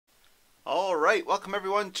Alright, welcome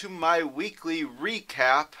everyone to my weekly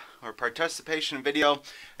recap or participation video.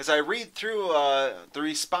 As I read through the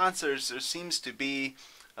responses, there seems to be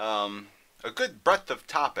a good breadth of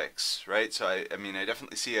topics, right? So I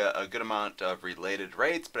definitely see a good amount of related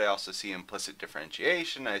rates, but I also see implicit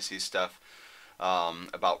differentiation. I see stuff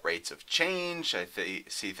about rates of change. I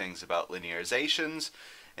see things about linearizations.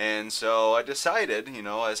 And so I decided,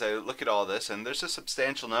 as I look at all this, and there's a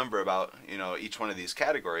substantial number about, each one of these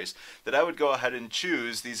categories, that I would go ahead and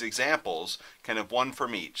choose these examples, kind of one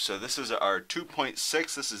from each. So this is our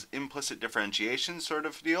 2.6, this is implicit differentiation sort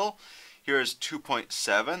of deal. Here's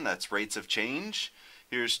 2.7, that's rates of change.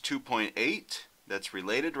 Here's 2.8, that's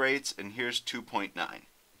related rates, and here's 2.9.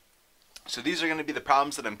 So these are going to be the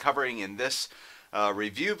problems that I'm covering in this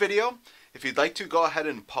review video. If you'd like to, go ahead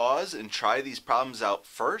and pause and try these problems out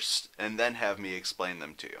first, and then have me explain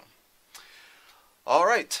them to you.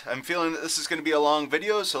 Alright, I'm feeling that this is going to be a long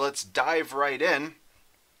video, so let's dive right in.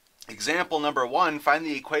 Example number 1, find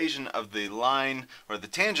the equation of the line, or the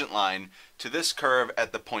tangent line, to this curve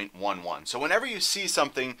at the point 1, 1. So whenever you see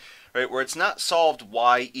something, right, where it's not solved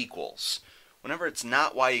y equals, whenever it's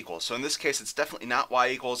not y equals, so in this case it's definitely not y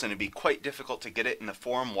equals, and it'd be quite difficult to get it in the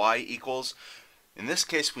form y equals. In this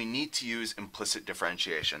case, we need to use implicit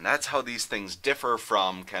differentiation. That's how these things differ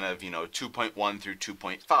from kind of, 2.1 through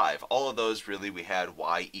 2.5. All of those really we had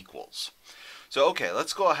y equals. So, okay,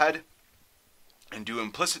 let's go ahead and do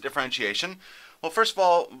implicit differentiation. Well, first of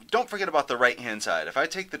all, don't forget about the right-hand side. If I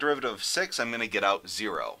take the derivative of 6, I'm going to get out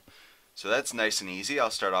 0. So that's nice and easy.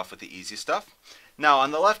 I'll start off with the easy stuff. Now,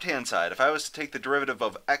 on the left-hand side, if I was to take the derivative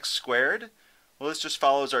of x squared, well, this just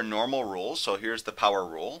follows our normal rules. So here's the power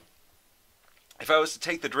rule. If I was to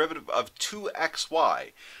take the derivative of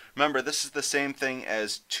 2xy, remember this is the same thing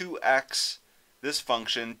as 2x, this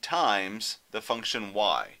function, times the function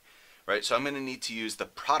y. Right? So I'm going to need to use the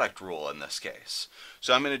product rule in this case.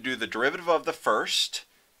 So I'm going to do the derivative of the first,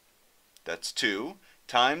 that's 2,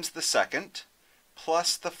 times the second,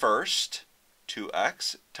 plus the first,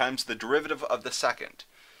 2x, times the derivative of the second.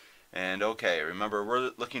 And okay, remember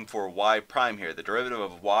we're looking for y prime here. The derivative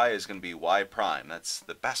of y is going to be y prime. That's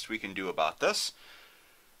the best we can do about this.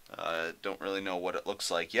 Don't really know what it looks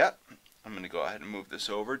like yet. I'm going to go ahead and move this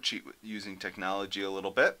over, cheat with using technology a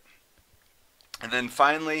little bit. And then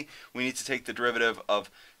finally, we need to take the derivative of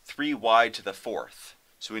 3y to the fourth.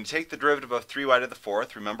 So when you take the derivative of 3y to the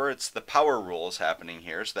fourth, remember it's the power rules happening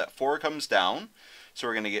here. So that 4 comes down. So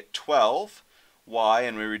we're going to get 12y,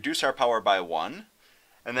 and we reduce our power by 1.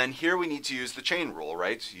 And then here we need to use the chain rule,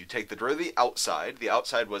 right? So you take the derivative of the outside. The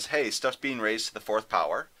outside was, hey, stuff's being raised to the fourth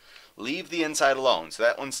power. Leave the inside alone, so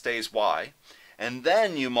that one stays y. And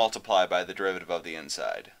then you multiply by the derivative of the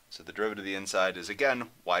inside. So the derivative of the inside is, again,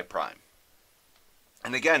 y prime.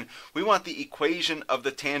 And again, we want the equation of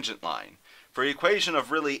the tangent line. For equation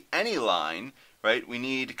of really any line, right, we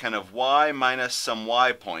need kind of y minus some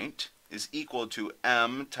y point is equal to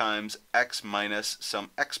m times x minus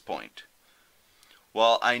some x point.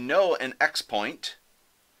 Well, I know an x point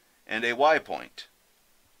and a y point.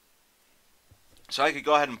 So I could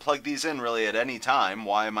go ahead and plug these in really at any time.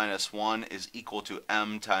 Y minus 1 is equal to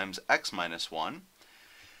m times x minus 1.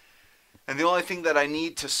 And the only thing that I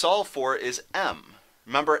need to solve for is m.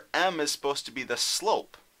 Remember, m is supposed to be the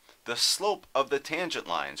slope of the tangent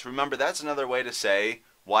lines. Remember, that's another way to say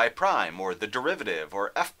y prime, or the derivative,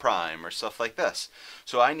 or f prime, or stuff like this.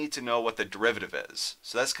 So I need to know what the derivative is.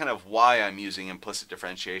 So that's kind of why I'm using implicit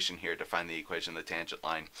differentiation here to find the equation of the tangent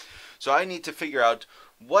line. So I need to figure out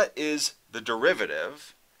what is the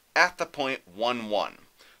derivative at the point 1, 1.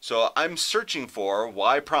 So I'm searching for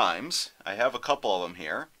y primes. I have a couple of them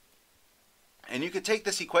here. And you could take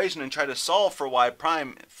this equation and try to solve for y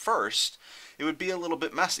prime first. It would be a little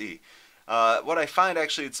bit messy. What I find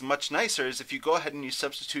actually it's much nicer is if you go ahead and you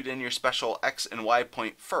substitute in your special x and y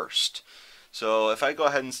point first. So if I go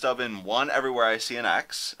ahead and stub in 1 everywhere I see an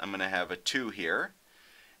x, I'm going to have a 2 here.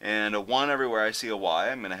 And a 1 everywhere I see a y,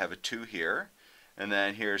 I'm going to have a 2 here. And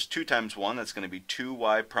then here's 2 times 1, that's going to be 2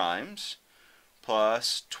 y primes,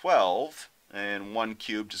 plus 12, and 1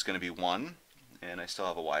 cubed is going to be 1, and I still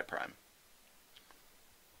have a y prime.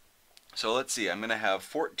 So let's see, I'm going to have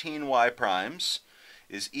 14 y primes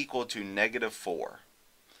is equal to negative 4.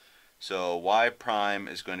 So y prime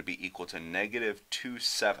is going to be equal to negative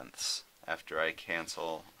 2/7 after I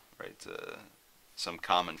cancel, right, some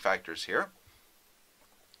common factors here.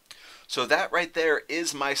 So that right there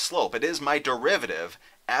is my slope. It is my derivative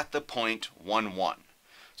at the point 1, 1.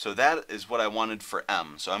 So that is what I wanted for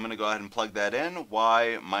m. So I'm going to go ahead and plug that in.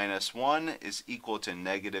 Y minus 1 is equal to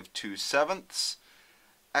negative 2/7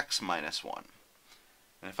 x minus 1.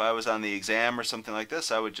 And if I was on the exam or something like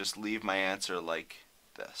this, I would just leave my answer like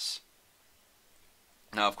this.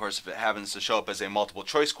 Now, of course, if it happens to show up as a multiple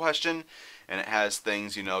choice question and it has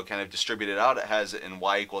things, you know, kind of distributed out, it has it in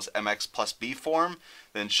y equals mx plus b form,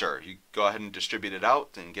 then sure, you go ahead and distribute it out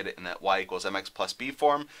and get it in that y equals mx plus b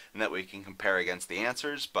form, and that way you can compare against the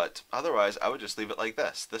answers. But otherwise, I would just leave it like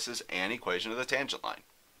this. This is an equation of the tangent line.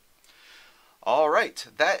 All right,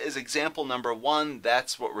 that is example number 1.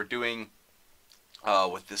 That's what we're doing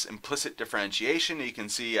with this implicit differentiation. You can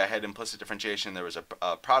see I had implicit differentiation. There was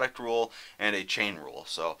a product rule and a chain rule.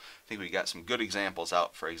 So I think we got some good examples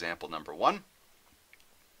out for example number 1.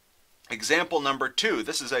 Example number 2.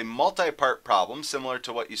 This is a multi-part problem similar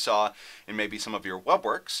to what you saw in maybe some of your web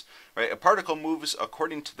works. Right? A particle moves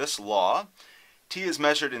according to this law. T is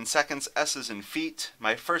measured in seconds, S is in feet.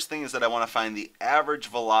 My first thing is that I want to find the average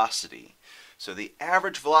velocity. So the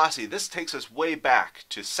average velocity, this takes us way back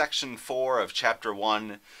to section 4 of chapter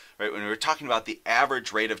 1, right, when we were talking about the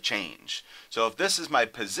average rate of change. So if this is my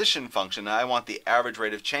position function and I want the average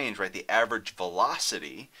rate of change, right, the average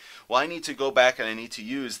velocity, well, I need to go back and I need to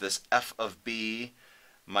use this f of b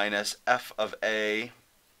minus f of a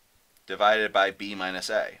divided by b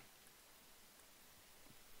minus a.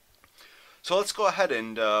 So let's go ahead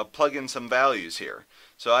and plug in some values here.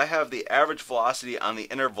 So I have the average velocity on the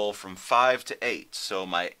interval from 5 to 8. So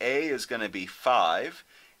my a is going to be 5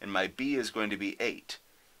 and my b is going to be 8.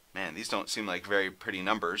 Man, these don't seem like very pretty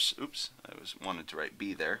numbers. Oops, I wanted to write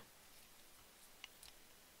b there.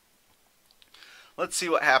 Let's see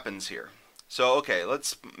what happens here. So okay,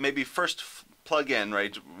 let's maybe first plug in,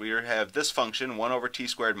 right? We have this function 1 over t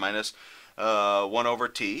squared minus 1 over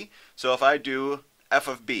t. So if I do f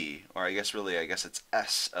of b, or I guess it's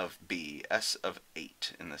s of b, s of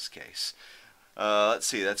 8 in this case. Let's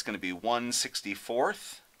see, that's going to be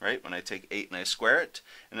 1/64th, right, when I take 8 and I square it,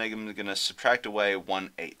 and I'm going to subtract away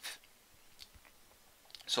 1/8.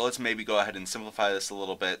 So let's maybe go ahead and simplify this a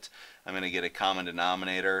little bit. I'm going to get a common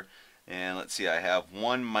denominator, and let's see, I have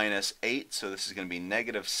 1 minus 8, so this is going to be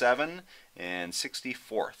negative 7 and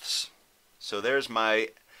 64ths. So there's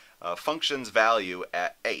my function's value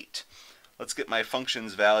at 8. Let's get my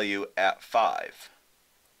function's value at 5.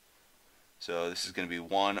 So this is going to be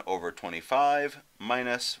 1 over 25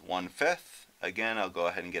 minus 1/5. Again, I'll go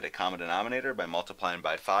ahead and get a common denominator by multiplying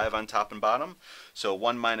by 5 on top and bottom. So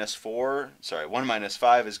 1 minus 5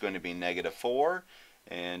 is going to be negative 4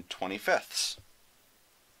 and 25ths.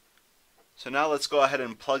 So now let's go ahead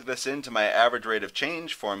and plug this into my average rate of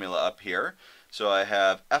change formula up here. So I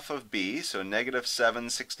have f of b, so negative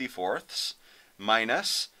 7/64ths,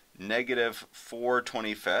 minus negative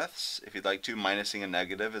 4/25ths. If you'd like to, minusing a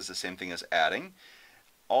negative is the same thing as adding,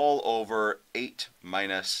 all over 8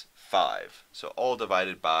 minus 5. So all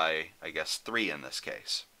divided by, I guess, 3 in this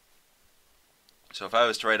case. So if I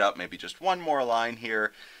was to write out maybe just one more line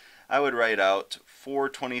here, I would write out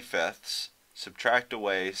 4/25ths, subtract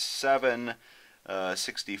away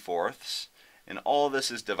 7/64ths, and all of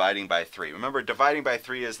this is dividing by 3. Remember, dividing by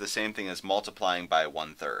 3 is the same thing as multiplying by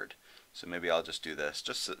 1/3. So maybe I'll just do this,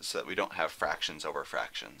 just so that we don't have fractions over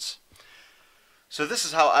fractions. So this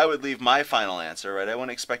is how I would leave my final answer, right? I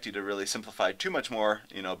wouldn't expect you to really simplify too much more,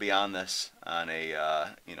 you know, beyond this on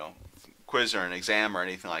a, you know, quiz or an exam or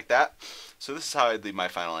anything like that. So this is how I'd leave my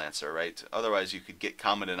final answer, right? Otherwise, you could get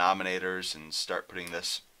common denominators and start putting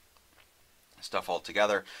this stuff all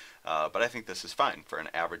together. But I think this is fine for an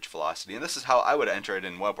average velocity. And this is how I would enter it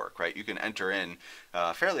in WebWork, right? You can enter in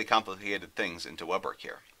fairly complicated things into WebWork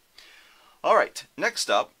here. All right, next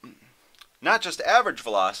up, not just average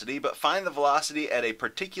velocity, but find the velocity at a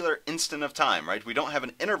particular instant of time, right? We don't have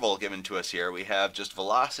an interval given to us here. We have just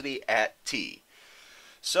velocity at t.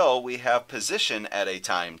 So we have position at a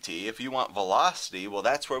time t. If you want velocity, well,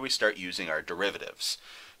 that's where we start using our derivatives.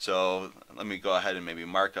 So let me go ahead and maybe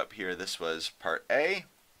mark up here. This was part A.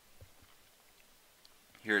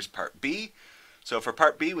 Here's part B. So for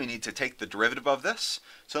part B, we need to take the derivative of this.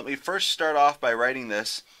 So let me first start off by writing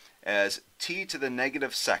this as t to the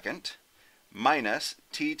negative second minus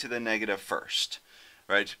t to the negative first,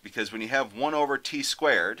 right? Because when you have 1 over t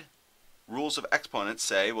squared, rules of exponents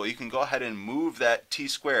say, well, you can go ahead and move that t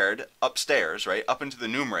squared upstairs, right, up into the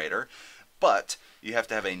numerator, but you have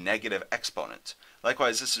to have a negative exponent.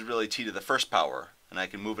 Likewise, this is really t to the first power, and I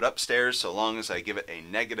can move it upstairs so long as I give it a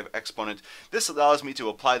negative exponent. This allows me to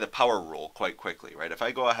apply the power rule quite quickly, right? If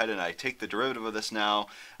I go ahead and I take the derivative of this now,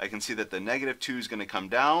 I can see that the negative 2 is going to come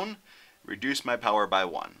down, reduce my power by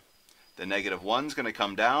 1. The negative 1 is going to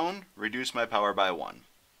come down, reduce my power by 1.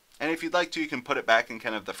 And if you'd like to, you can put it back in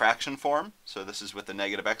kind of the fraction form. So this is with the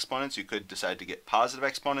negative exponents. You could decide to get positive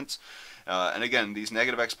exponents. And again, these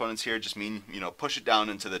negative exponents here just mean, push it down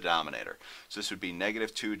into the denominator. So this would be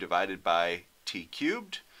negative 2 divided by t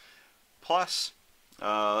cubed plus,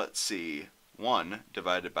 1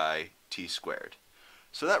 divided by t squared.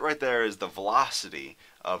 So that right there is the velocity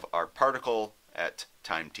of our particle at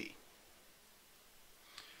time t.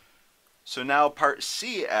 So now part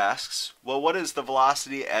C asks, well, what is the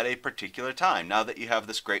velocity at a particular time? Now that you have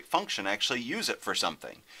this great function, actually use it for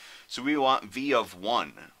something. So we want v of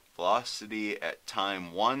 1, velocity at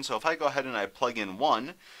time 1. So if I go ahead and I plug in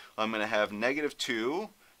 1, I'm going to have negative 2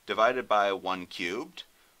 divided by 1 cubed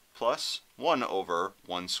plus 1 over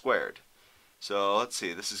 1 squared. So let's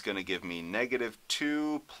see, this is going to give me negative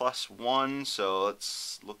 2 plus 1, so it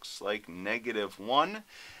looks like negative 1.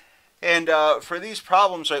 And for these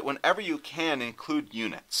problems, right, whenever you can, include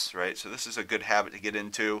units, right? So this is a good habit to get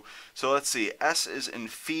into. So let's see, S is in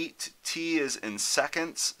feet, T is in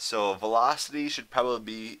seconds, so velocity should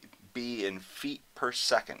probably be in feet per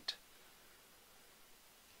second.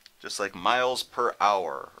 Just like miles per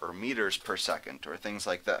hour, or meters per second, or things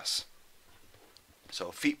like this. So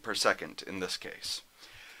feet per second in this case.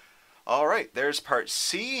 All right, there's part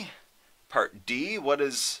C. Part D, what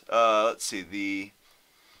is, let's see, the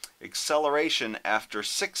acceleration after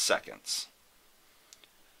 6 seconds.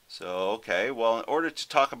 So, okay, well, in order to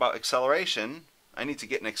talk about acceleration, I need to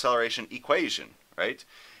get an acceleration equation, right?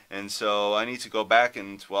 And so I need to go back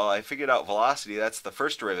and, well, I figured out velocity, that's the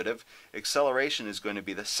first derivative. Acceleration is going to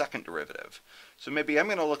be the second derivative. So maybe I'm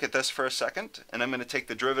going to look at this for a second, and I'm going to take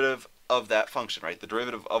the derivative of that function, right? The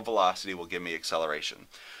derivative of velocity will give me acceleration.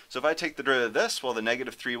 So if I take the derivative of this, well, the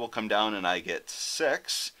negative 3 will come down, and I get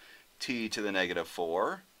 6 t to the negative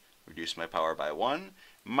 4. Reduce my power by 1,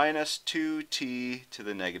 minus 2t to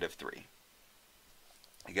the negative 3.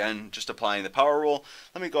 Again, just applying the power rule.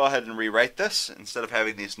 Let me go ahead and rewrite this. Instead of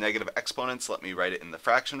having these negative exponents, let me write it in the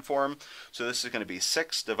fraction form. So this is going to be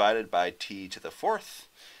 6 divided by t to the 4th,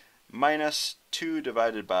 minus 2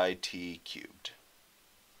 divided by t cubed.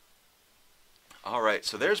 All right,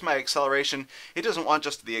 so there's my acceleration. It doesn't want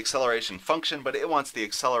just the acceleration function, but it wants the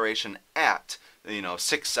acceleration at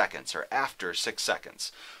 6 seconds or after 6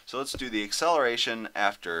 seconds. So let's do the acceleration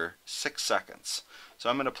after 6 seconds. So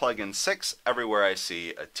I'm going to plug in 6 everywhere I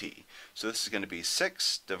see a t. So this is going to be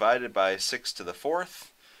 6 divided by 6 to the 4th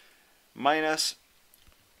minus,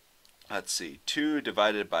 2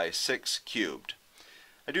 divided by 6 cubed.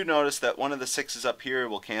 I do notice that one of the 6's up here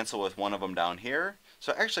will cancel with one of them down here.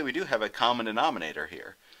 So actually we do have a common denominator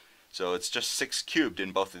here. So it's just 6 cubed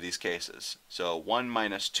in both of these cases. So 1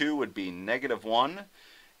 minus 2 would be negative 1,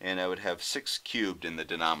 and I would have 6 cubed in the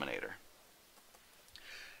denominator.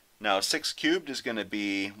 Now 6 cubed is going to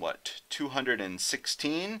be, what,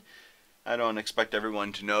 216? I don't expect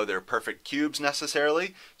everyone to know their perfect cubes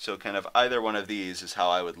necessarily, so kind of either one of these is how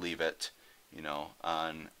I would leave it,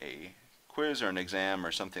 on a quiz or an exam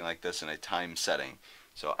or something like this in a time setting.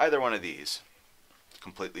 So either one of these,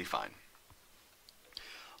 completely fine.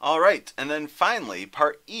 All right, and then finally,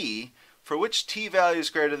 part E, for which t value is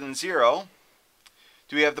greater than 0,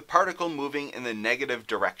 do we have the particle moving in the negative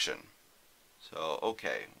direction? So,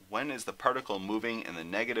 okay, when is the particle moving in the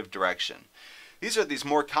negative direction? These are these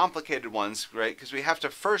more complicated ones, right? Because we have to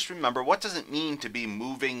first remember, what does it mean to be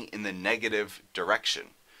moving in the negative direction?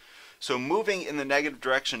 So moving in the negative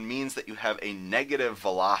direction means that you have a negative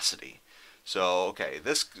velocity. So, okay,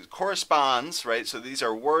 this corresponds, right? So these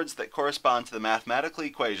are words that correspond to the mathematical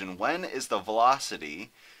equation. When is the velocity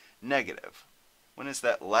negative? When is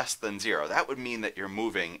that less than 0? That would mean that you're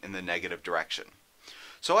moving in the negative direction.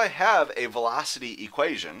 So I have a velocity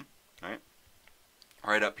equation,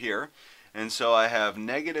 right up here. And so I have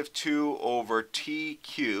negative 2 over t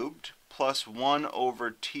cubed plus 1 over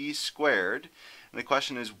t squared. And the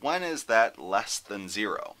question is, when is that less than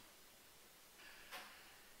 0?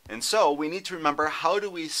 And so we need to remember, how do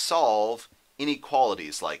we solve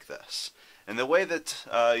inequalities like this? And the way that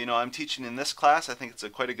I'm teaching in this class, I think it's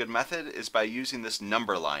quite a good method, is by using this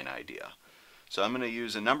number line idea. So I'm going to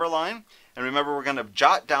use a number line, and remember we're going to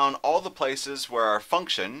jot down all the places where our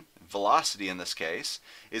function, velocity in this case,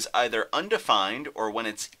 is either undefined or when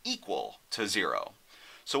it's equal to 0.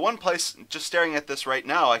 So one place, just staring at this right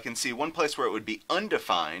now, I can see one place where it would be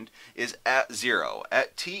undefined is at 0.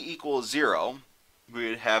 At t equals 0, we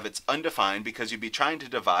would have it's undefined because you'd be trying to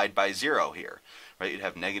divide by 0 here, right? You'd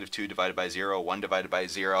have negative 2 divided by 0, 1 divided by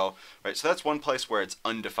 0, right? So that's one place where it's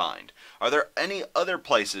undefined. Are there any other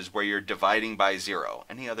places where you're dividing by 0?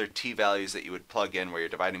 Any other t values that you would plug in where you're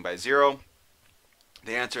dividing by 0?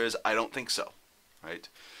 The answer is, I don't think so, right?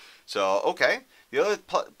 So, okay. The other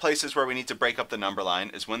places where we need to break up the number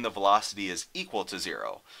line is when the velocity is equal to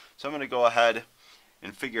 0. So I'm going to go ahead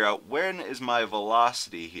and figure out when is my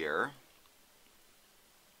velocity here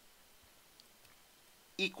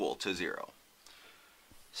equal to 0.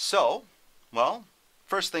 So, well,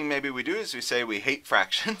 first thing maybe we do is we say we hate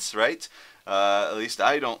fractions, right? At least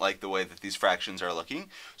I don't like the way that these fractions are looking.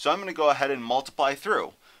 So I'm going to go ahead and multiply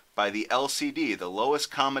through by the LCD, the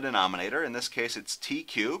lowest common denominator. In this case, it's t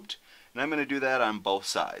cubed. And I'm going to do that on both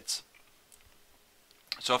sides.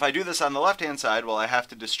 So if I do this on the left-hand side, well, I have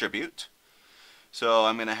to distribute. So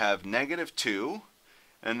I'm going to have negative 2.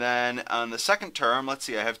 And then on the second term, let's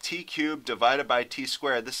see, I have t cubed divided by t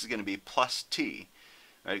squared. This is going to be plus t,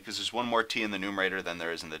 right? Because there's one more t in the numerator than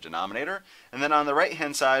there is in the denominator. And then on the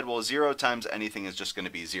right-hand side, well, 0 times anything is just going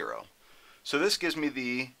to be 0. So this gives me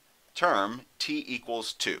the term t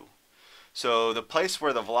equals 2. So the place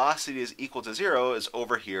where the velocity is equal to 0 is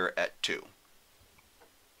over here at 2.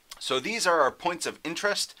 So these are our points of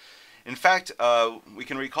interest. In fact, we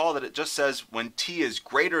can recall that it just says when t is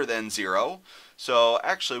greater than 0. So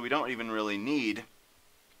actually, we don't even really need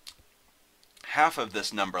half of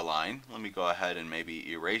this number line. Let me go ahead and maybe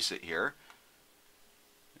erase it here.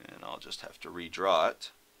 And I'll just have to redraw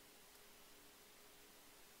it.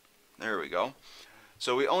 There we go.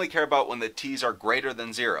 So we only care about when the t's are greater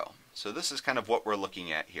than 0. So this is kind of what we're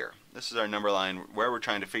looking at here. This is our number line where we're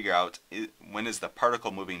trying to figure out when is the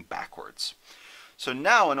particle moving backwards. So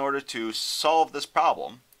now in order to solve this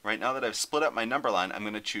problem, right now that I've split up my number line, I'm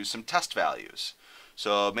going to choose some test values.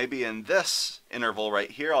 So maybe in this interval right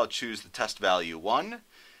here, I'll choose the test value 1.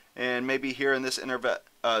 And maybe here in this interval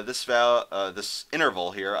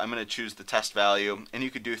here, I'm going to choose the test value. And you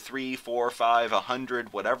could do 3, 4, 5,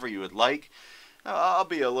 100, whatever you would like. I'll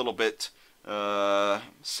be a little bit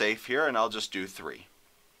safe here, and I'll just do 3.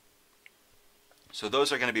 So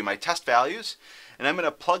those are going to be my test values, and I'm going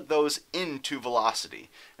to plug those into velocity.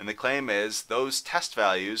 And the claim is those test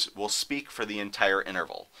values will speak for the entire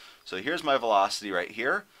interval. So here's my velocity right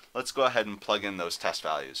here. Let's go ahead and plug in those test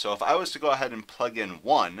values. So if I was to go ahead and plug in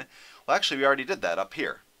 1, well, actually we already did that up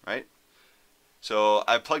here, right? So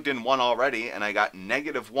I plugged in 1 already, and I got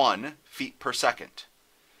negative 1 feet per second.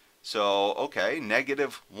 So, okay,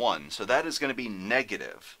 negative 1. So that is going to be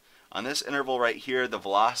negative. On this interval right here, the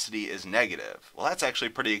velocity is negative. Well, that's actually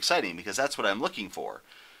pretty exciting because that's what I'm looking for,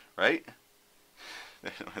 right?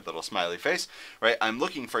 A little smiley face, right? I'm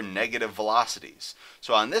looking for negative velocities.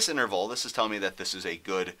 So on this interval, this is telling me that this is a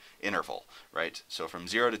good interval, right? So from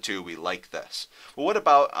 0 to 2, we like this. Well, what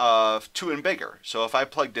about 2 and bigger? So if I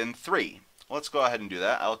plugged in 3, let's go ahead and do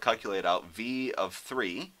that. I'll calculate out v of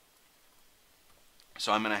 3.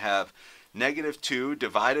 So I'm going to have negative 2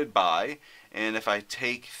 divided by, and if I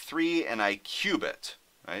take 3 and I cube it,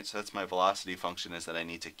 right? So that's my velocity function, is that I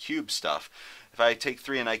need to cube stuff. If I take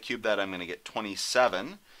 3 and I cube that, I'm going to get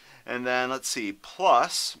 27. And then let's see,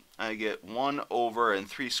 plus I get 1 over, and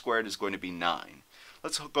 3 squared is going to be 9.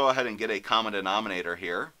 Let's go ahead and get a common denominator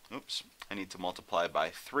here. Oops, I need to multiply by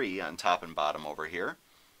 3 on top and bottom over here.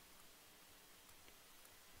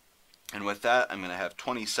 And with that, I'm going to have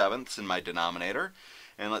 27ths in my denominator.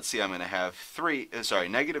 And let's see, I'm going to have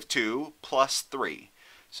negative 2 plus 3.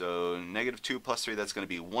 So negative 2 plus 3, that's going to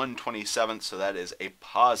be 1/27th, so that is a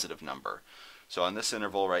positive number. So on this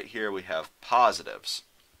interval right here, we have positives.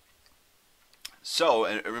 So,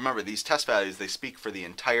 and remember, these test values, they speak for the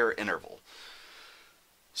entire interval.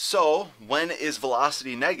 So, when is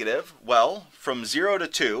velocity negative? Well, from 0 to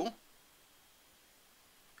 2,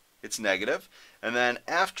 it's negative. And then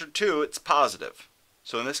after 2, it's positive.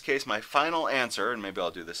 So in this case, my final answer, and maybe I'll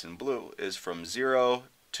do this in blue, is from 0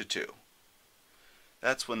 to 2.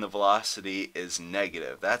 That's when the velocity is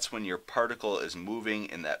negative. That's when your particle is moving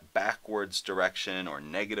in that backwards direction or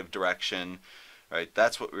negative direction. Right?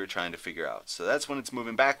 That's what we were trying to figure out. So that's when it's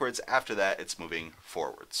moving backwards. After that, it's moving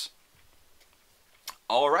forwards.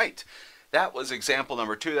 All right. That was example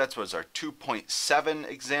number 2. That was our 2.7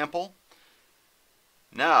 example.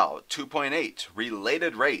 Now, 2.8,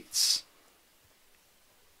 related rates.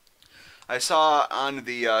 I saw on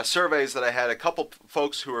the surveys that I had a couple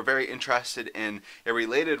folks who were very interested in a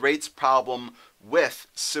related rates problem with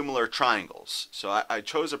similar triangles. So I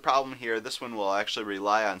chose a problem here. This one will actually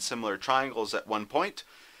rely on similar triangles at one point.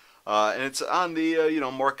 And it's on the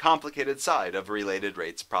more complicated side of related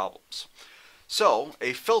rates problems. So,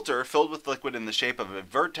 a filter filled with liquid in the shape of a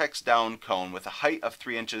vertex down cone with a height of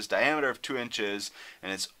 3 inches, diameter of 2 inches,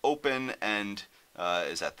 and it's open and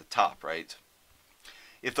is at the top, right?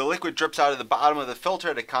 If the liquid drips out of the bottom of the filter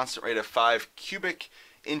at a constant rate of 5 cubic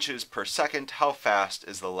inches per second, how fast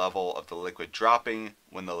is the level of the liquid dropping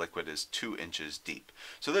when the liquid is 2 inches deep?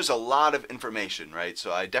 So there's a lot of information, right?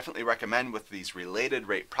 So I definitely recommend with these related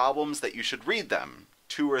rate problems that you should read them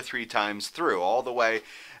 2 or 3 times through all the way,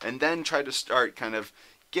 and then try to start kind of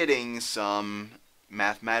getting some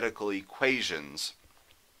mathematical equations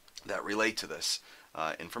that relate to this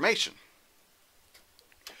information.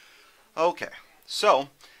 Okay, so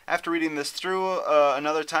after reading this through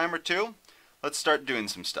another time or two, let's start doing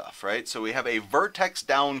some stuff, right? So we have a vertex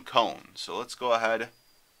down cone. So let's go ahead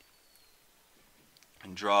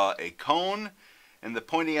and draw a cone, and the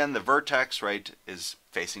pointy end, the vertex, right, is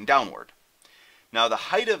facing downward. Now the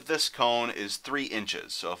height of this cone is 3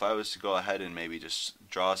 inches. So if I was to go ahead and maybe just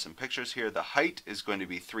draw some pictures here, the height is going to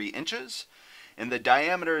be 3 inches, and the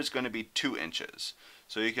diameter is going to be 2 inches.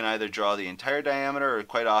 So you can either draw the entire diameter, or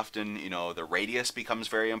quite often, you know, the radius becomes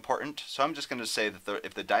very important. So I'm just going to say that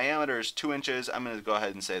if the diameter is 2 inches, I'm going to go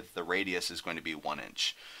ahead and say that the radius is going to be 1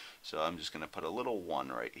 inch. So I'm just going to put a little 1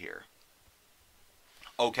 right here.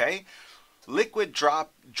 Okay, liquid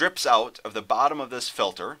drips out of the bottom of this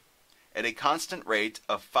filter at a constant rate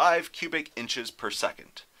of 5 cubic inches per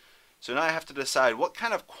second. So now I have to decide, what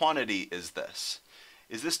kind of quantity is this?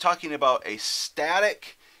 Is this talking about a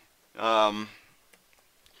static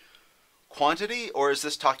quantity, or is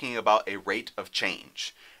this talking about a rate of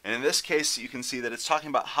change? And in this case, you can see that it's talking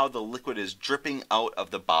about how the liquid is dripping out of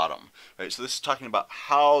the bottom, right? So this is talking about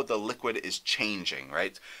how the liquid is changing,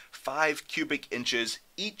 right? 5 cubic inches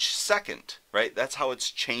each second, right? That's how it's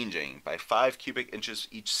changing, by 5 cubic inches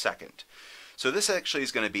each second. So this actually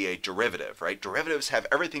is going to be a derivative, right? Derivatives have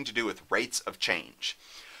everything to do with rates of change.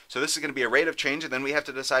 So this is going to be a rate of change, and then we have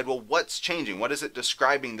to decide, well, what's changing? What is it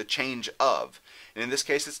describing the change of? And in this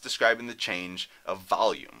case, it's describing the change of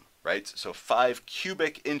volume, right? So 5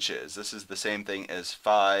 cubic inches, this is the same thing as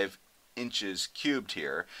 5 inches cubed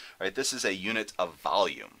here, right? This is a unit of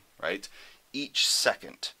volume, right? Each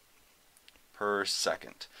second, per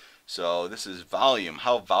second. So this is volume,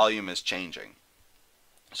 how volume is changing.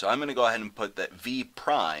 So I'm going to go ahead and put that V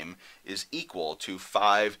prime is equal to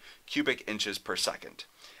 5 cubic inches per second.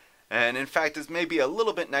 And in fact, it's maybe a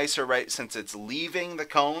little bit nicer, right, since it's leaving the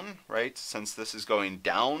cone, right, since this is going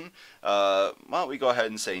down. Why don't we go ahead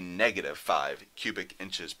and say negative 5 cubic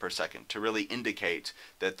inches per second to really indicate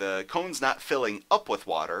that the cone's not filling up with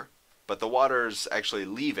water, but the water's actually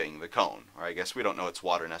leaving the cone. Or I guess we don't know it's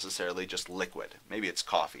water necessarily, just liquid. Maybe it's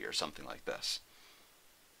coffee or something like this.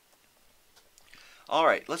 All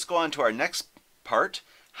right, let's go on to our next part.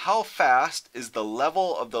 How fast is the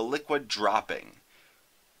level of the liquid dropping?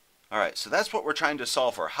 All right, so that's what we're trying to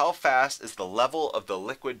solve for. How fast is the level of the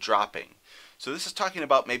liquid dropping? So this is talking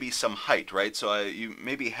about maybe some height, right? So you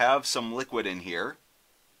maybe have some liquid in here,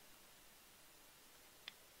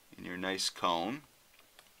 in your nice cone.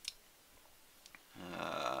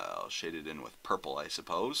 I'll shade it in with purple, I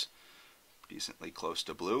suppose. Decently close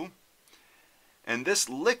to blue. And this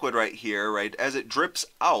liquid right here, right, as it drips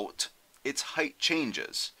out, its height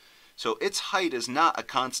changes. So its height is not a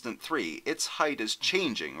constant 3. Its height is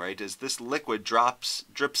changing, right? As this liquid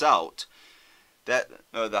drips out, that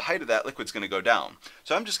the height of that liquid is going to go down.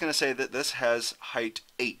 So I'm just going to say that this has height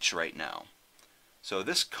h right now. So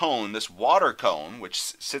this cone, this water cone, which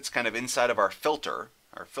sits kind of inside of our filter,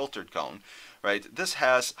 our filtered cone, right? This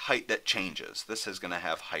has height that changes. This is going to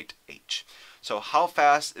have height h. So how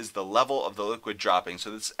fast is the level of the liquid dropping? So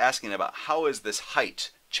this is asking about how is this height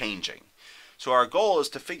changing? So our goal is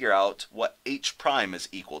to figure out what h prime is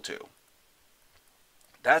equal to.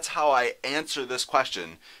 That's how I answer this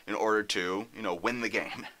question in order to, win the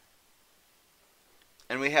game.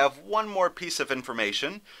 And we have one more piece of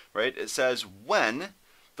information, right? It says when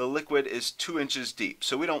the liquid is 2 inches deep.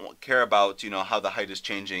 So we don't care about, how the height is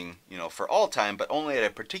changing, for all time, but only at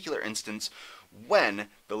a particular instance when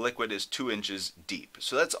the liquid is 2 inches deep.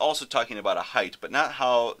 So that's also talking about a height, but not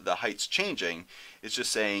how the height's changing. It's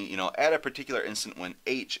just saying, at a particular instant when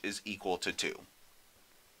h is equal to 2.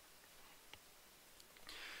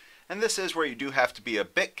 And this is where you do have to be a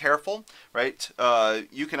bit careful, right?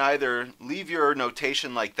 You can either leave your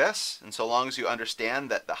notation like this, and so long as you understand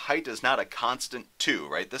that the height is not a constant 2,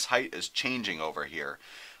 right? This height is changing over here.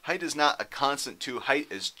 Height is not a constant 2, height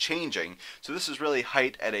is changing. So this is really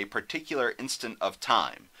height at a particular instant of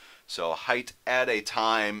time. So height at a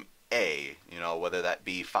time A, whether that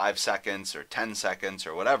be 5 seconds or 10 seconds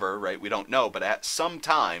or whatever, right? We don't know, but at some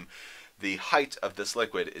time, the height of this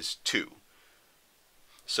liquid is 2.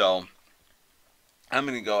 So I'm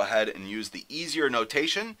going to go ahead and use the easier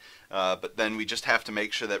notation, but then we just have to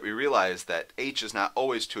make sure that we realize that h is not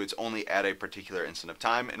always true, it's only at a particular instant of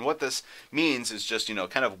time. And what this means is just,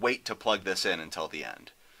 kind of wait to plug this in until the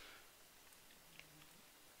end.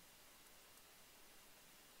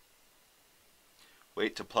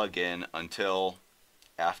 Wait to plug in until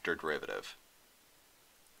after derivative.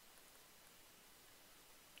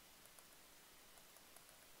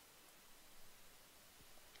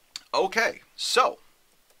 Okay, so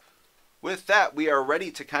with that, we are ready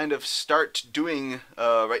to kind of start doing,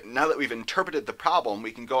 right now that we've interpreted the problem,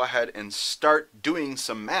 we can go ahead and start doing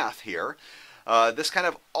some math here. This kind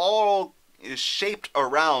of all is shaped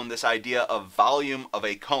around this idea of volume of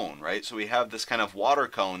a cone, right? So we have this kind of water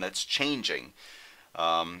cone that's changing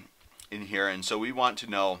in here, and so we want to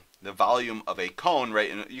know the volume of a cone, right?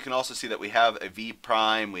 And you can also see that we have a V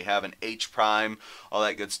prime, we have an H prime, all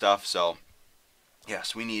that good stuff. So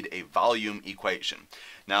yes, we need a volume equation.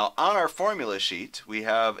 Now on our formula sheet, we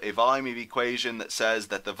have a volume equation that says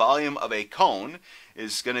that the volume of a cone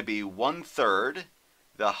is going to be 1/3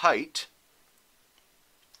 the height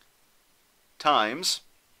times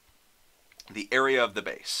the area of the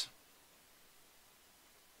base.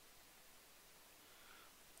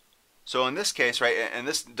 So in this case, right, and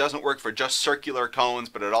this doesn't work for just circular cones,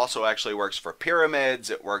 but it also actually works for pyramids,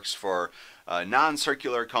 it works for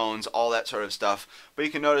non-circular cones, all that sort of stuff. But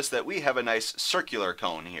you can notice that we have a nice circular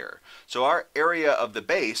cone here. So our area of the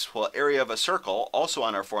base, well, area of a circle, also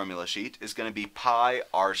on our formula sheet, is going to be pi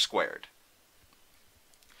r squared.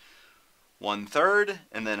 1/3,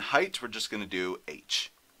 and then height, we're just going to do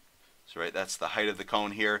h. So right, that's the height of the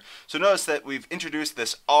cone here. So notice that we've introduced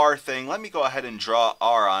this r thing. Let me go ahead and draw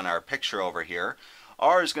r on our picture over here.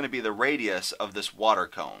 R is going to be the radius of this water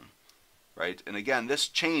cone, right? And again, this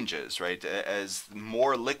changes, right? As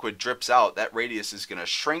more liquid drips out, that radius is going to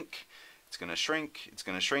shrink. It's going to shrink, it's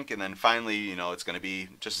going to shrink, and then finally, it's going to be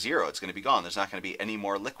just zero. It's going to be gone. There's not going to be any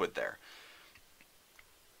more liquid there.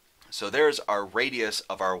 So there's our radius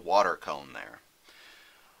of our water cone there.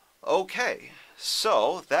 Okay.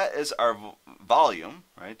 So that is our volume,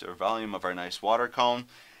 right? Our volume of our nice water cone.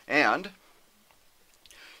 And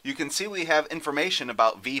you can see we have information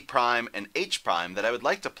about V prime and H prime that I would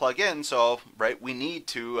like to plug in. So, right, we need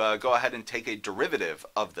to go ahead and take a derivative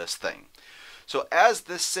of this thing. So as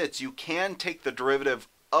this sits, you can take the derivative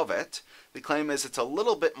of it. The claim is it's a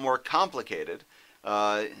little bit more complicated.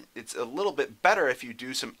 It's a little bit better if you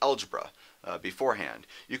do some algebra beforehand.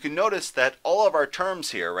 You can notice that all of our terms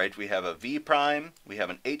here, right, we have a V prime, we have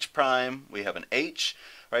an H prime, we have an H,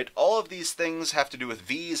 right? All of these things have to do with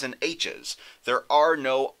V's and H's. There are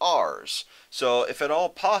no R's. So if at all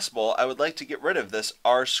possible, I would like to get rid of this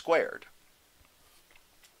R squared.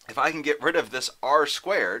 If I can get rid of this R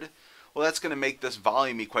squared, well, that's going to make this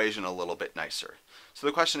volume equation a little bit nicer. So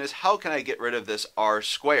the question is, how can I get rid of this R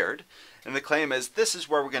squared? And the claim is, this is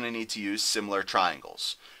where we're going to need to use similar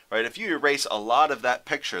triangles. Right, if you erase a lot of that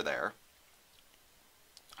picture there,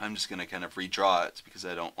 I'm just going to kind of redraw it because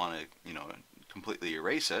I don't want to, completely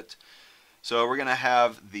erase it. So we're going to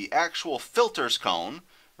have the actual filter's cone,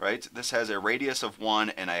 right? This has a radius of 1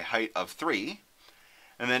 and a height of 3.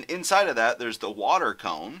 And then inside of that, there's the water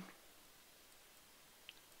cone.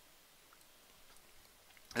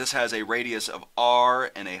 This has a radius of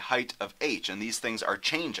r and a height of h, and these things are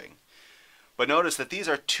changing. But notice that these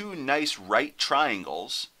are two nice right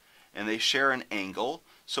triangles, and they share an angle,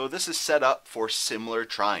 so this is set up for similar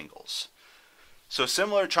triangles. So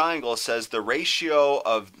similar triangle says the ratio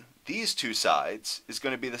of these two sides is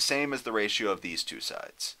going to be the same as the ratio of these two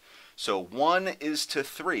sides. So 1 is to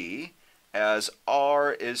 3 as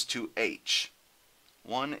r is to h.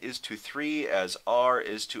 1 is to 3 as r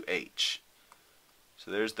is to h.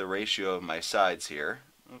 So there's the ratio of my sides here.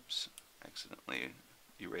 Oops, accidentally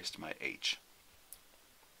erased my h.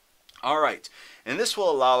 Alright, and this will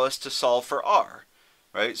allow us to solve for r,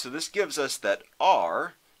 right? So this gives us that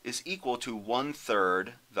r is equal to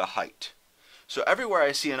 1/3 the height. So everywhere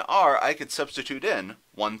I see an r, I could substitute in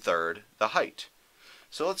 1/3 the height.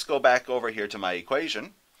 So let's go back over here to my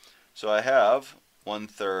equation. So I have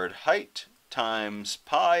 1/3 height times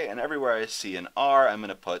pi, and everywhere I see an r, I'm going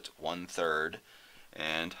to put 1/3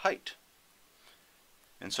 and height.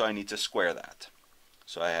 And so I need to square that.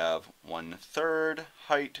 So I have 1/3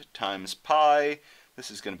 height times pi. This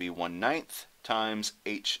is going to be 1/9 times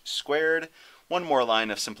h squared. One more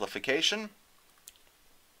line of simplification.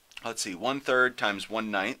 Let's see, 1/3 times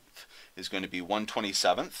 1/9 is going to be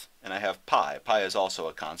 1/27, and I have pi. Pi is also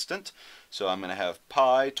a constant, so I'm going to have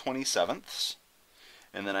pi 27ths,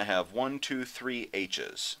 and then I have 1, 2, 3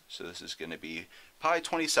 h's. So this is going to be pi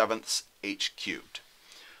 27ths h cubed.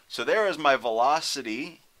 So there is my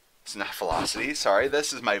velocity. It's not velocity, sorry.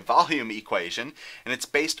 This is my volume equation, and it's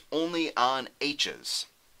based only on h's.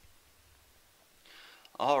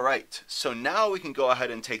 All right, so now we can go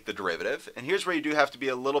ahead and take the derivative, and here's where you do have to be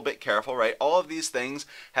a little bit careful, right? All of these things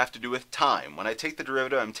have to do with time. When I take the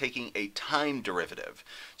derivative, I'm taking a time derivative.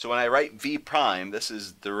 So when I write v prime, this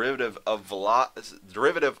is derivative of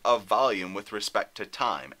volume with respect to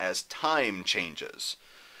time, as time changes.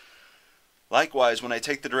 Likewise, when I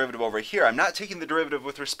take the derivative over here, I'm not taking the derivative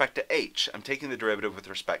with respect to h, I'm taking the derivative with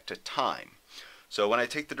respect to time. So when I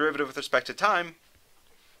take the derivative with respect to time,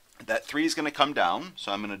 that 3 is going to come down,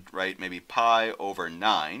 so I'm going to write maybe pi over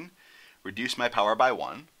 9, reduce my power by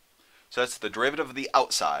 1. So that's the derivative of the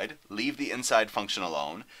outside, leave the inside function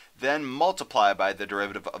alone, then multiply by the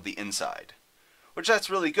derivative of the inside. Which that's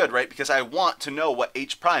really good, right? Because I want to know what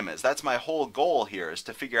h prime is. That's my whole goal here, is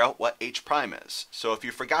to figure out what h prime is. So if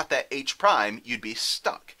you forgot that h prime, you'd be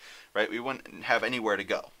stuck, right? We wouldn't have anywhere to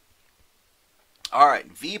go. All right,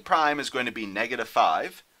 v prime is going to be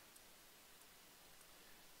 -5.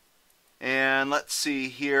 And let's see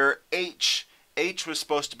here, h was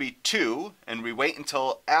supposed to be 2, and we wait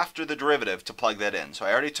until after the derivative to plug that in. So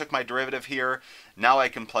I already took my derivative here, now I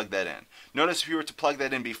can plug that in. Notice if you were to plug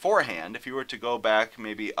that in beforehand, if you were to go back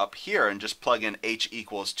maybe up here and just plug in h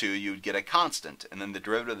equals 2, you'd get a constant, and then the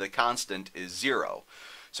derivative of the constant is 0.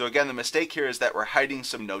 So again, the mistake here is that we're hiding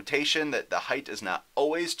some notation, that the height is not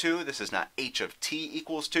always 2. This is not h of t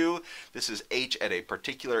equals 2. This is h at a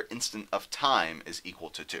particular instant of time is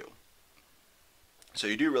equal to 2. So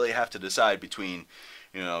you do really have to decide between,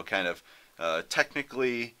 kind of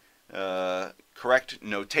technically correct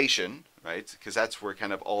notation, right? Because that's where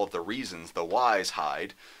kind of all of the reasons, the whys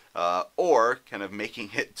hide, or kind of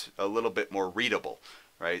making it a little bit more readable,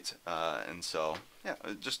 right? And so, yeah,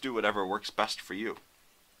 just do whatever works best for you.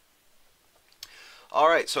 All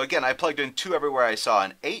right, so again, I plugged in 2 everywhere I saw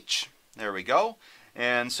an h. There we go.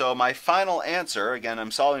 And so my final answer, again,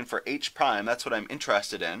 I'm solving for h prime. That's what I'm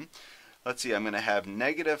interested in. Let's see, I'm going to have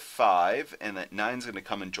 -5, and that 9 is going to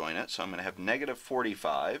come and join it. So I'm going to have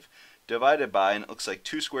 -45 divided by, and it looks like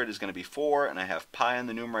 2 squared is going to be 4, and I have pi in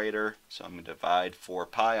the numerator, so I'm going to divide 4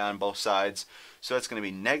 pi on both sides. So that's going to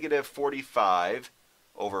be -45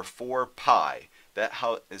 over 4 pi. That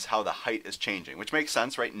is how the height is changing, which makes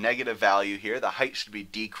sense, right? Negative value here. The height should be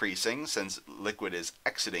decreasing since liquid is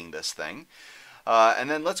exiting this thing. And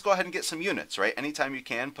then let's go ahead and get some units, right? Anytime you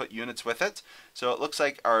can, put units with it. So it looks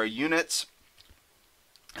like our units,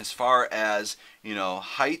 as far as,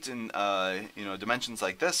 height and, dimensions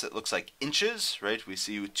like this, it looks like inches, right? We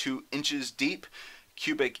see 2 inches deep,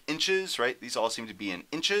 cubic inches, right? These all seem to be in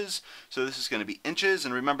inches. So this is going to be inches,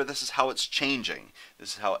 and remember, this is how it's changing.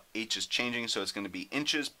 This is how h is changing, so it's going to be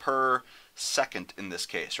inches per second in this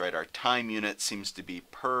case, right? Our time unit seems to be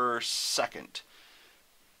per second.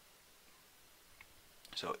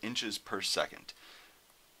 So inches per second.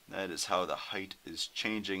 That is how the height is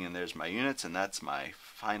changing, and there's my units, and that's my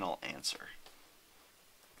final answer.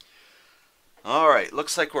 All right,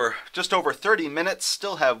 looks like we're just over 30 minutes,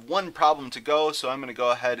 still have 1 problem to go, so I'm going to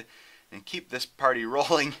go ahead and keep this party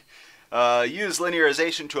rolling. Use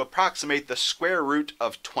linearization to approximate the square root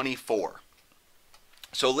of 24.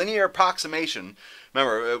 So linear approximation,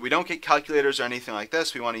 remember, we don't get calculators or anything like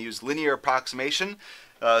this. We want to use linear approximation.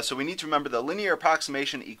 So we need to remember the linear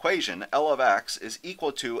approximation equation, L of x, is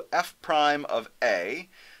equal to f prime of a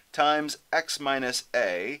times x minus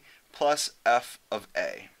a plus f of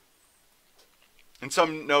a. In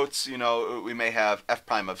some notes, we may have f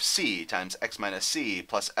prime of c times x minus c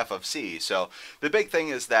plus f of c. So the big thing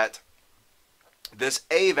is that this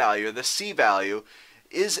a value, the c value,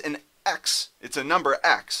 is an x. It's a number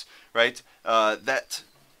x, right? That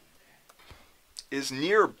is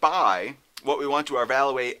nearby what we want to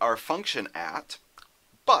evaluate our function at,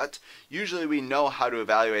 but usually we know how to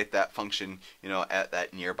evaluate that function, at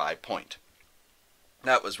that nearby point.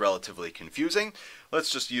 That was relatively confusing. Let's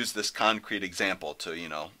just use this concrete example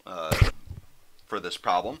to, for this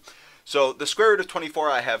problem. So the square root of 24,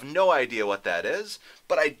 I have no idea what that is,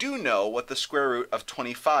 but I do know what the square root of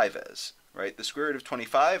 25 is, right? The square root of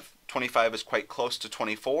 25 is quite close to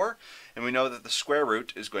 24, and we know that the square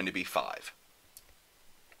root is going to be 5.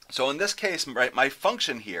 So in this case, right, my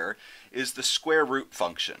function here is the square root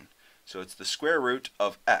function. So it's the square root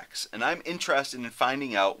of x, and I'm interested in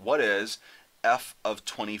finding out what is f of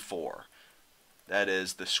 24. That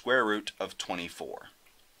is the square root of 24.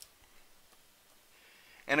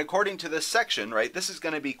 And according to this section, right, this is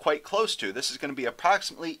going to be quite close to, this is going to be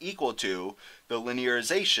approximately equal to the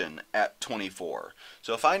linearization at 24.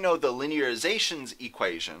 So if I know the linearization's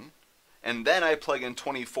equation, and then I plug in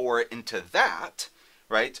 24 into that,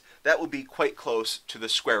 right, that would be quite close to the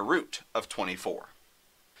square root of 24.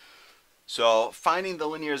 So finding the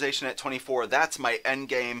linearization at 24, that's my end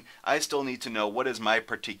game. I still need to know what is my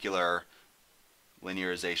particular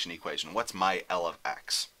linearization equation. What's my L of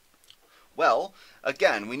x? Well,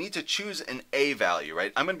 again, we need to choose an a value,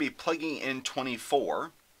 right? I'm going to be plugging in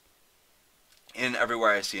 24 in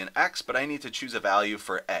everywhere I see an x, but I need to choose a value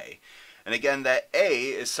for a. And again, that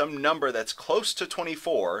a is some number that's close to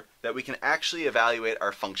 24 that we can actually evaluate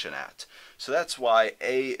our function at. So that's why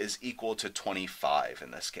a is equal to 25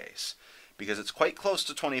 in this case, because it's quite close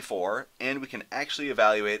to 24 and we can actually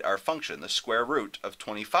evaluate our function. The square root of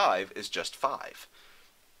 25 is just 5.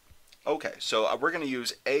 Okay, so we're going to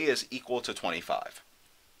use a is equal to 25.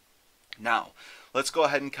 Now, let's go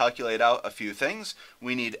ahead and calculate out a few things.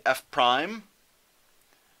 We need f prime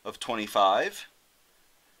of 25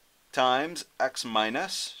 times x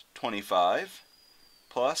minus 25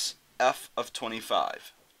 plus f of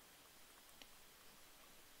 25.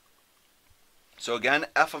 So again,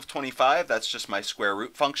 f of 25, that's just my square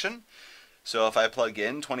root function. So if I plug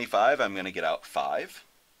in 25, I'm going to get out 5.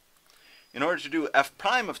 In order to do f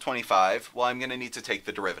prime of 25, well, I'm going to need to take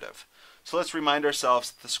the derivative. So let's remind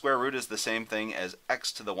ourselves that the square root is the same thing as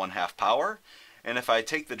x to the 1/2 power. And if I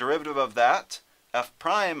take the derivative of that, f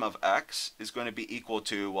prime of x is going to be equal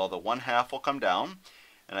to, well, the 1/2 will come down,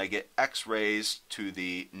 and I get x raised to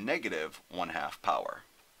the negative 1/2 power.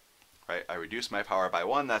 Right? I reduce my power by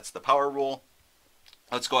 1. That's the power rule.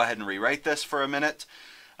 Let's go ahead and rewrite this for a minute.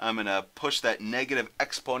 I'm going to push that negative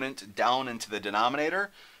exponent down into the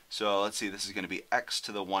denominator. So let's see, this is going to be x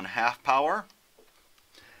to the 1/2 power.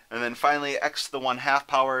 And then finally, x to the 1/2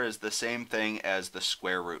 power is the same thing as the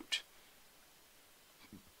square root.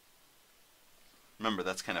 Remember,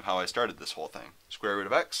 that's kind of how I started this whole thing. Square root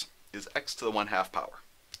of x is x to the 1/2 power.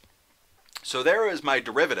 So there is my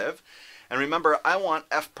derivative. And remember, I want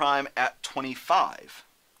f prime at 25.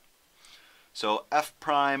 So f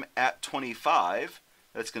prime at 25,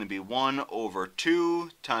 that's going to be 1 over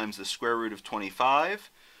 2 times the square root of 25.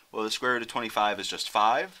 Well, the square root of 25 is just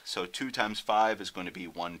 5, so 2 times 5 is going to be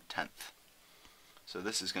 1/10. So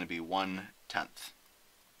this is going to be 1/10.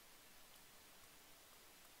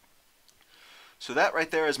 So that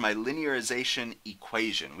right there is my linearization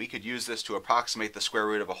equation. We could use this to approximate the square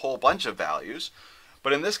root of a whole bunch of values,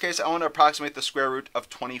 but in this case I want to approximate the square root of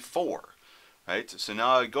 24. Right? So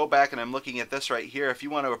now I go back and I'm looking at this right here. If you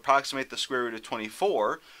want to approximate the square root of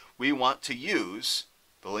 24, we want to use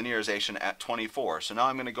the linearization at 24. So now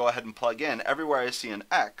I'm going to go ahead and plug in, everywhere I see an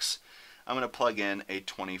x, I'm going to plug in a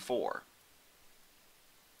 24.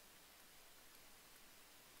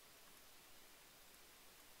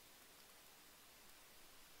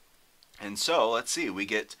 And so, let's see, we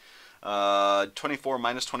get 24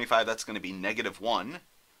 minus 25, that's going to be negative 1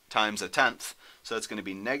 times 1/10. So it's going to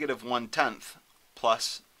be negative 1/10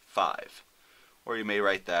 plus 5. Or you may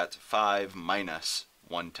write that 5 minus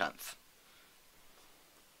 1/10.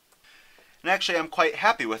 And actually, I'm quite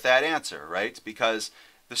happy with that answer, right? Because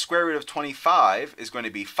the square root of 25 is going to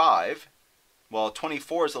be 5. Well,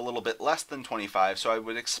 24 is a little bit less than 25, so I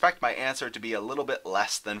would expect my answer to be a little bit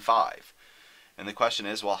less than 5. And the question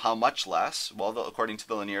is, well, how much less? Well, according to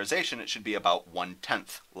the linearization, it should be about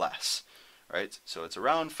 1/10 less, right? So it's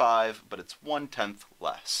around 5, but it's 1/10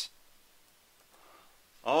 less.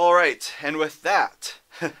 All right, and with that,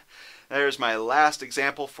 there's my last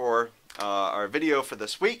example for our video for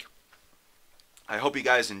this week. I hope you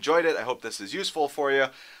guys enjoyed it. I hope this is useful for you.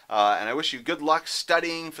 And I wish you good luck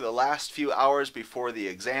studying for the last few hours before the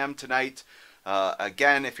exam tonight.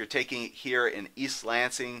 Again, if you're taking it here in East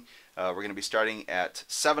Lansing, we're going to be starting at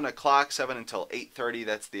 7 o'clock, 7 until 8:30.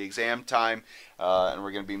 That's the exam time. And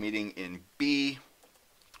we're going to be meeting in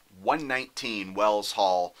B119 Wells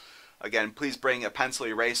Hall. Again, please bring a pencil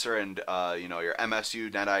eraser and your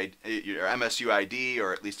MSU ID,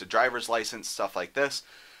 or at least a driver's license, stuff like this.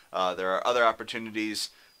 There are other opportunities,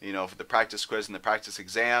 for the practice quiz and the practice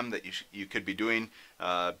exam that you could be doing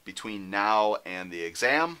between now and the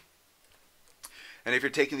exam. And if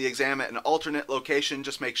you're taking the exam at an alternate location,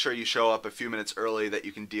 just make sure you show up a few minutes early, that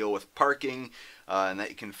you can deal with parking and that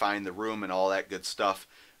you can find the room and all that good stuff.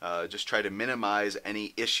 Just try to minimize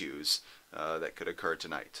any issues that could occur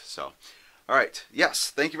tonight. So, all right.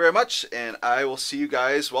 Yes, thank you very much, and I will see you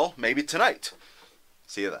guys, well, maybe tonight.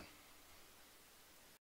 See you then.